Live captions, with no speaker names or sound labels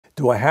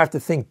Do I have to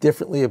think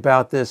differently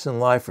about this in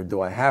life, or do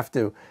I have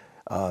to,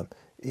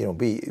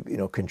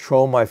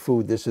 control my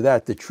food, this or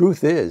that? The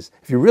truth is,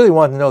 if you really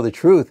want to know the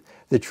truth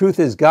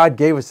is God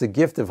gave us the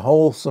gift of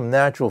wholesome,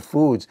 natural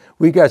foods.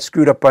 We got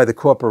screwed up by the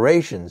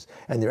corporations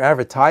and their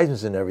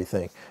advertisements and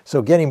everything.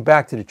 So getting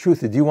back to the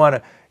truth, do you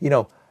want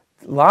to,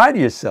 lie to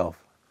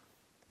yourself?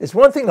 It's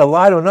one thing to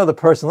lie to another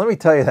person, let me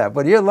tell you that,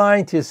 but you're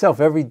lying to yourself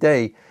every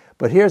day.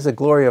 But here's the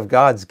glory of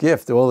God's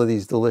gift, all of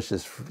these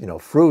delicious,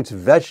 fruits,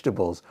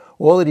 vegetables,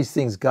 all of these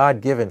things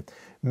God-given.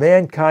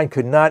 Mankind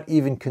could not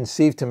even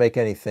conceive to make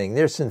anything.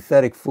 There's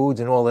synthetic foods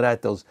and all of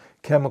that, those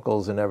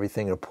chemicals and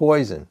everything are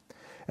poison.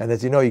 And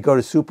as you know, you go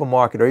to the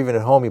supermarket or even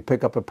at home, you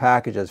pick up a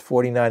package that has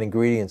 49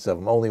 ingredients of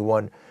them, only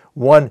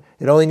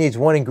it only needs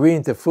one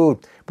ingredient to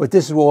food. But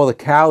this is where all the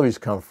calories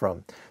come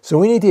from. So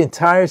we need the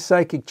entire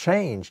psychic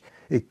change.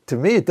 To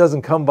me, it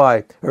doesn't come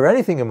by, or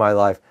anything in my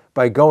life,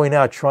 by going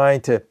out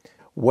trying to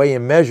weigh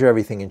and measure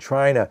everything and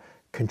trying to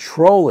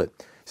control it.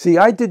 See,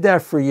 I did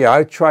that for a year.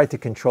 I tried to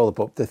control it,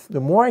 but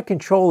the more I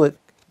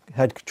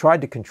had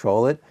tried to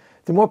control it,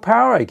 the more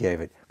power I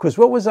gave it. Because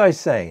what was I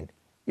saying?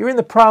 You're in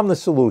the problem, the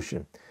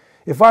solution.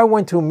 If I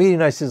went to a meeting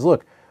and I says,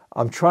 look,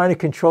 I'm trying to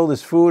control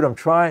this food,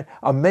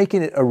 I'm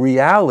making it a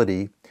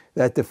reality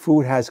that the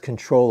food has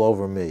control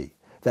over me,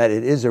 that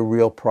it is a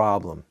real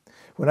problem.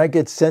 When I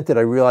get scented,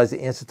 I realize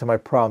the answer to my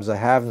problems. I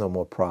have no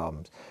more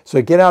problems. So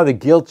I get out of the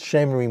guilt,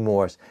 shame, and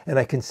remorse, and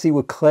I can see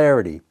with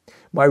clarity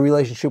my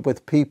relationship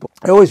with people.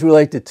 I always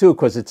relate to two,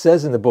 because it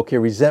says in the book here,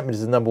 resentment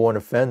is the number one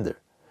offender.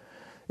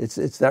 It's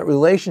that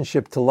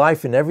relationship to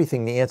life and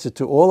everything, the answer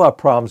to all our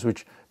problems,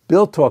 which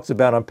Bill talks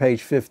about on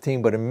page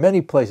 15, but in many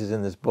places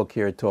in this book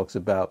here, it talks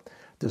about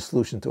the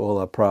solution to all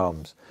our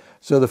problems.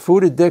 So the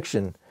food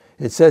addiction,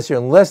 it says here,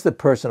 unless the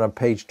person on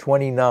page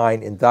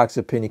 29 in Doc's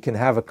opinion can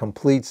have a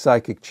complete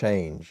psychic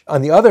change.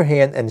 On the other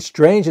hand, and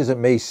strange as it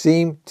may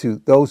seem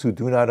to those who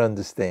do not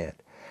understand,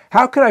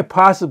 how could I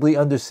possibly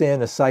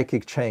understand a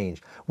psychic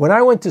change? When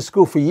I went to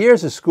school, for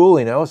years of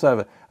schooling, I also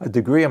have a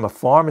degree, I'm a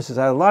pharmacist,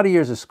 I had a lot of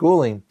years of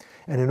schooling,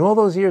 and in all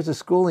those years of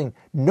schooling,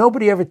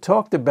 nobody ever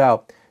talked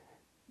about,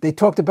 they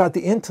talked about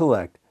the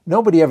intellect.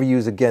 Nobody ever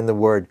used, again, the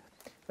word,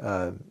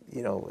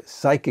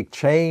 psychic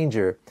change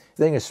or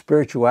thing of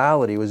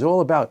spirituality. It was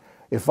all about,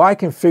 if I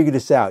can figure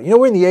this out.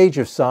 We're in the age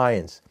of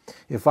science.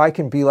 If I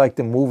can be like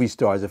the movie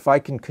stars, if I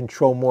can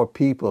control more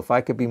people, if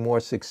I could be more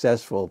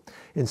successful.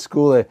 In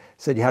school, they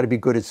said you had to be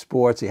good at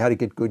sports, you had to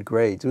get good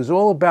grades. It was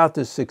all about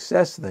the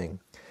success thing.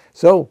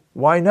 So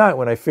why not?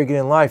 When I figured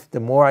in life, the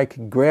more I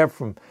could grab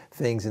from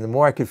things and the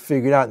more I could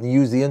figure it out and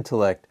use the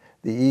intellect,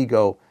 the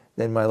ego,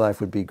 then my life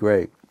would be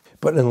great.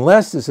 But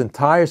unless this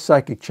entire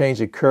psychic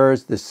change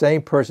occurs, the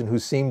same person who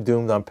seemed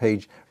doomed on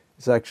page,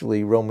 it's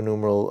actually Roman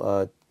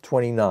numeral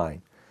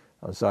 29.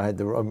 So I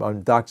had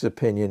on Doc's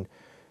opinion,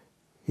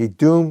 he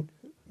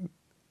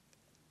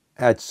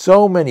had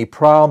so many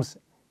problems,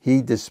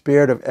 he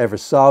despaired of ever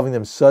solving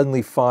them,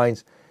 suddenly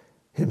finds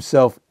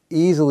himself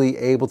easily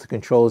able to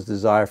control his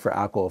desire for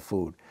alcohol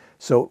food.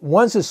 So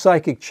once a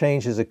psychic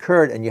change has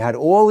occurred and you had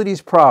all of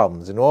these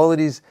problems and all of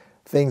these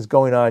things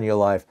going on in your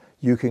life,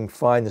 you can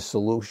find the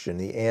solution,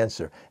 the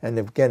answer. And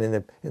again,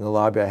 in the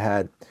lobby I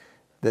had,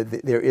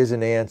 there is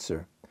an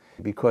answer.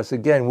 Because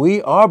again,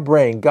 our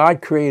brain,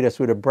 God created us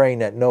with a brain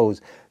that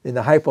knows in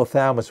the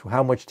hypothalamus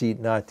how much to eat,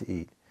 not to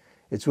eat.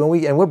 It's when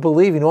we're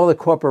believing all the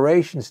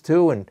corporations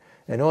too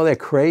and all their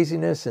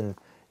craziness, and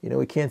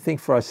we can't think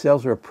for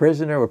ourselves. We're a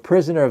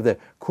prisoner of the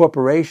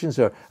corporations,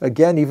 or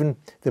again, even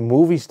the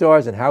movie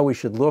stars and how we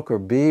should look or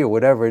be or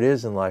whatever it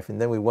is in life.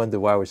 And then we wonder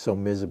why we're so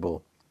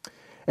miserable.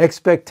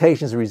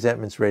 Expectations and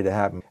resentments ready to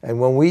happen. And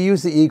when we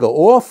use the ego,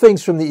 all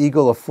things from the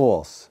ego are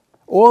false.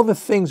 All the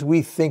things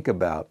we think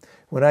about.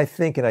 When I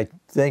think and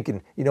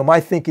my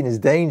thinking is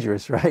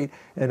dangerous, right?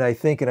 And I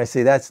think and I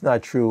say, that's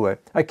not true.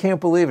 I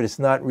can't believe it. It's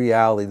not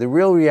reality. The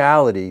real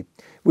reality,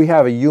 we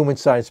have a human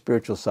side and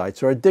spiritual side.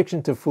 So our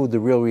addiction to food, the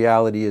real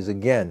reality is,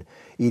 again,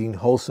 eating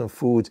wholesome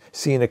foods,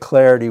 seeing a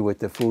clarity with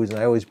the foods. And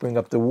I always bring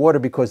up the water,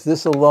 because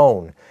this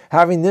alone,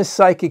 having this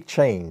psychic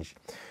change,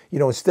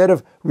 instead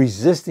of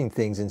resisting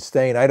things and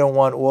saying, I don't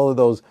want all of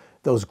those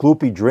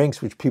gloopy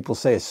drinks, which people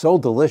say is so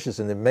delicious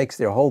and it makes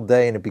their whole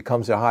day and it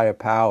becomes their higher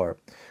power.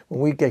 When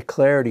we get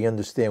clarity,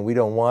 understand we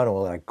don't want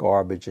all that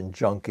garbage and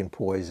junk and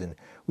poison.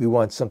 We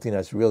want something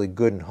that's really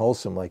good and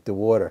wholesome, like the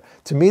water.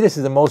 To me, this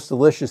is the most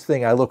delicious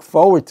thing. I look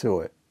forward to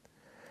it.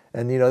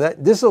 And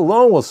that this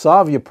alone will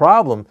solve your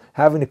problem,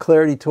 having the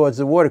clarity towards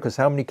the water, because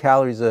how many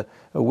calories a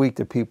week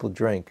do people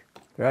drink?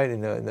 Right?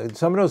 And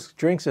some of those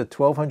drinks are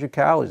 1,200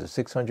 calories or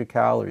 600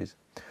 calories,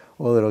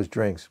 all of those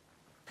drinks.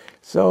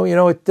 So,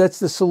 that's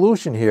the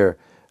solution here.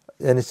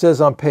 And it says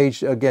on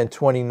page, again,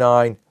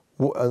 29,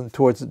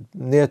 towards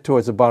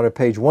the bottom of the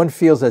page, one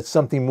feels that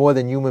something more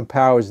than human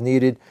power is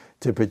needed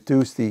to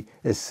produce the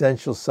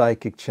essential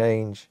psychic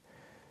change.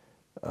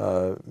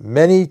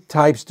 Many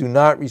types do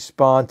not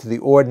respond to the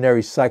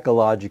ordinary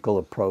psychological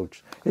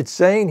approach. It's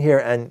saying here,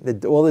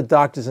 and all the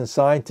doctors and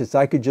scientists,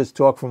 I could just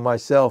talk for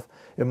myself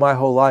in my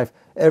whole life.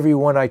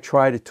 Everyone I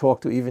try to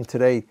talk to, even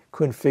today,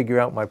 couldn't figure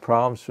out my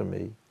problems for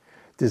me.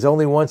 There's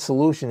only one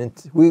solution, and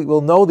we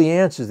will know the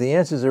answers. The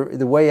answers are,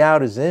 the way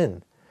out is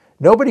in.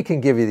 Nobody can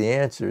give you the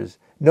answers.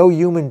 No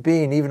human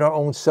being, even our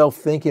own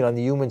self-thinking on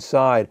the human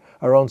side,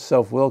 our own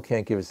self-will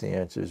can't give us the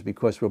answers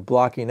because we're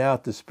blocking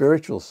out the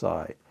spiritual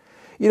side.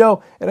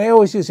 And I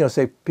always use,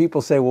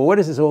 people say, well, what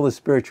is all this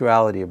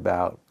spirituality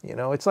about?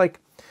 It's like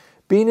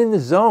being in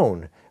the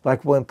zone,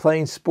 like when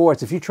playing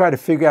sports. If you try to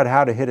figure out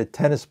how to hit a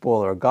tennis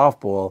ball or a golf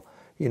ball,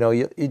 you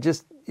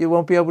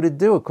won't be able to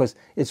do it because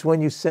it's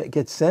when you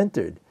get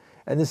centered.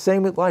 And the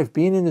same with life,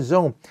 being in the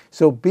zone.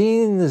 So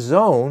being in the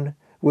zone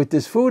with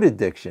this food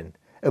addiction.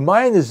 Am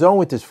I in the zone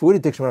with this food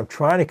addiction when I'm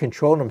trying to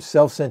control and I'm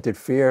self-centered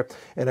fear?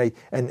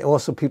 And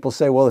also people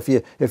say, well, if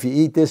you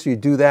eat this or you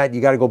do that, you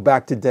got to go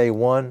back to day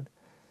one.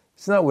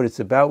 It's not what it's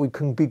about. We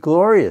can be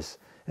glorious.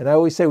 And I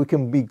always say we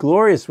can be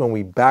glorious when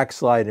we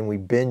backslide and we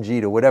binge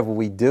eat or whatever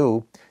we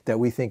do that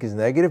we think is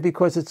negative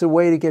because it's a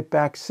way to get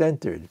back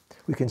centered.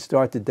 We can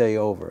start the day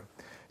over.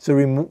 So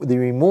the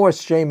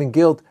remorse, shame, and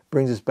guilt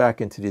brings us back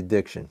into the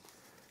addiction.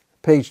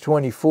 Page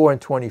 24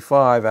 and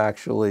 25,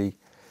 actually,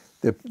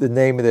 the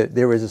name of it,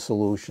 there is a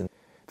solution.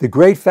 The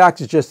great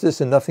fact is just this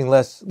and nothing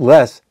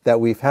less, that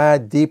we've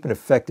had deep and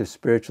effective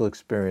spiritual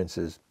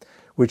experiences,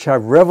 which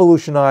have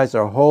revolutionized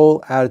our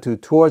whole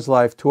attitude towards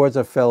life, towards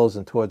our fellows,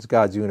 and towards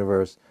God's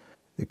universe.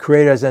 The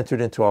Creator has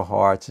entered into our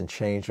hearts and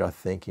changed our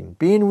thinking.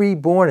 Being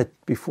reborn,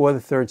 before the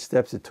third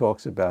steps, it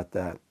talks about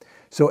that.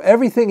 So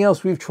everything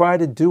else we've tried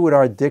to do with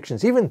our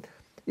addictions, even,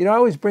 I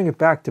always bring it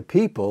back to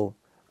people,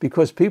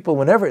 because people,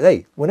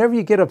 whenever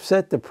you get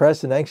upset,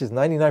 depressed, and anxious,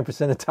 99%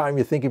 of the time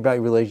you're thinking about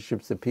your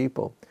relationships to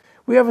people.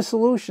 We have a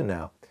solution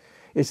now.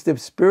 It's the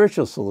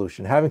spiritual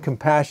solution, having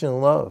compassion and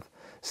love.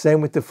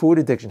 Same with the food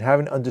addiction,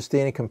 having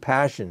understanding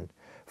compassion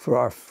for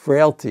our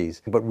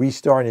frailties, but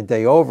restarting the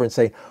day over and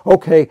saying,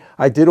 okay,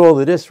 I did all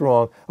of this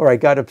wrong, or I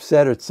got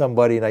upset at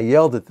somebody and I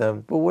yelled at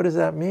them. But what does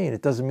that mean?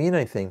 It doesn't mean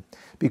anything.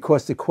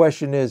 Because the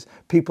question is,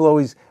 people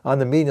always on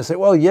the meeting say,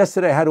 well,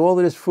 yesterday I had all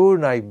of this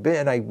food and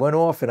I went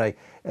off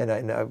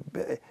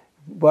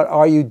but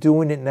are you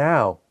doing it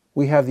now?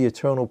 We have the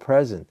eternal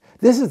present.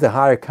 This is the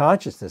higher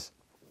consciousness,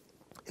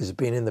 is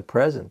being in the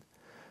present.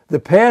 The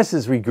past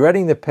is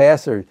regretting the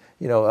past or,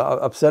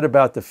 upset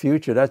about the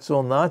future. That's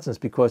all nonsense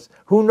because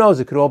who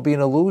knows? It could all be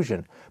an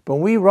illusion. But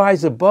when we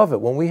rise above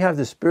it, when we have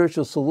the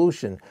spiritual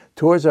solution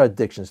towards our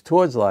addictions,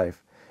 towards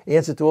life,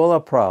 answer to all our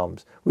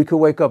problems, we could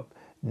wake up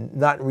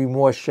not in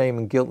remorse, shame,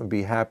 and guilt and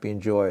be happy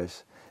and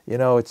joyous.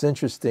 It's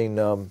interesting.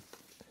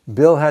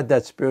 Bill had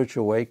that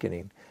spiritual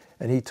awakening.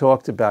 And he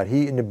talked about,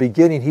 in the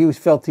beginning, he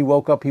felt he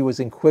woke up, he was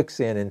in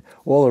quicksand and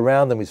all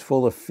around him was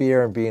full of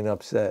fear and being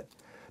upset.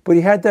 But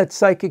he had that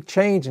psychic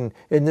change, and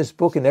in this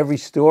book, in every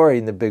story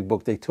in the big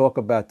book, they talk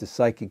about the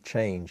psychic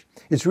change.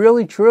 It's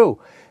really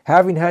true.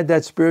 Having had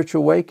that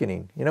spiritual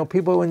awakening,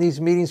 people are in these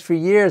meetings for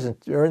years and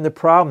are in the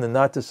problem and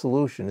not the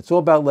solution. It's all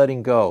about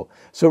letting go.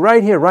 So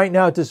right here, right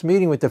now at this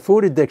meeting with the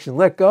food addiction,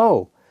 let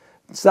go.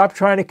 Stop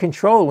trying to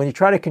control it. When you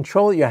try to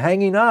control it, you're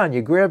hanging on,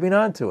 you're grabbing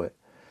onto it.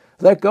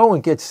 Let go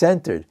and get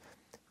centered.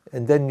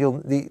 And then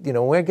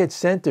when I get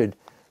centered,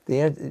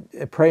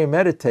 pray and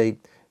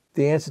meditate,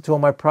 the answer to all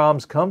my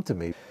problems come to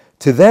me.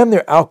 To them,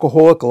 their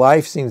alcoholic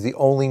life seems the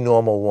only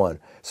normal one.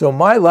 So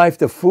my life,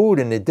 the food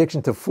and the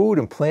addiction to food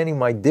and planning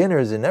my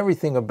dinners and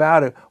everything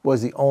about it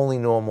was the only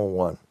normal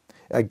one.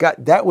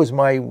 That was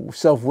my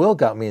self-will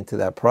got me into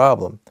that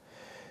problem.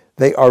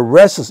 They are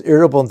restless,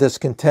 irritable, and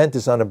discontent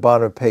is on the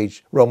bottom of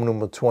page Roman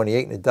numeral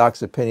 28 in the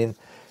doc's opinion,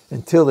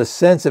 until the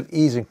sense of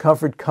ease and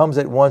comfort comes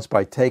at once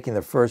by taking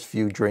the first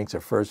few drinks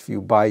or first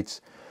few bites.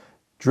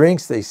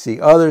 Drinks they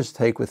see others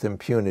take with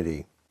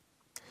impunity.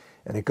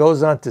 And it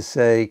goes on to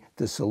say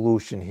the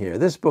solution here.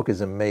 This book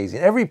is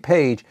amazing. Every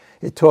page,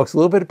 it talks a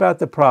little bit about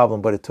the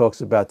problem, but it talks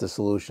about the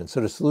solution.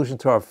 So the solution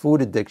to our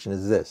food addiction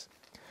is this.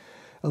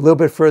 A little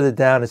bit further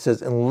down, it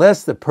says,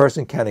 unless the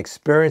person can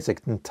experience an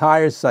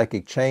entire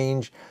psychic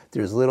change,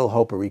 there's little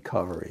hope of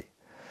recovery.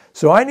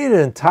 So I needed an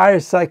entire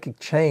psychic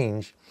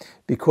change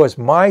because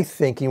my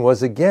thinking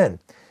was, again,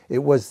 it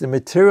was the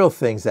material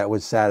things that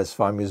would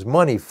satisfy me. It was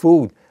money,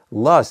 food,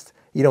 lust.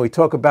 We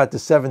talk about the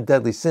 7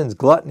 deadly sins,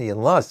 gluttony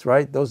and lust,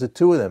 right? Those are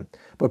 2 of them.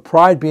 But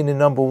pride being the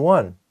number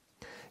 1.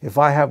 If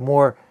I have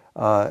more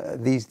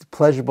these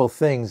pleasurable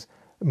things,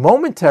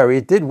 momentary,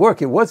 it did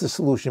work. It was a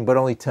solution, but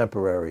only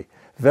temporary.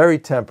 Very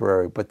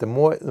temporary. But the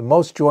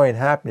most joy and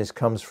happiness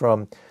comes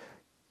from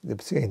the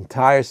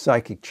entire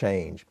psychic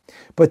change.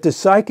 But the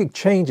psychic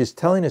change is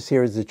telling us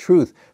here is the truth.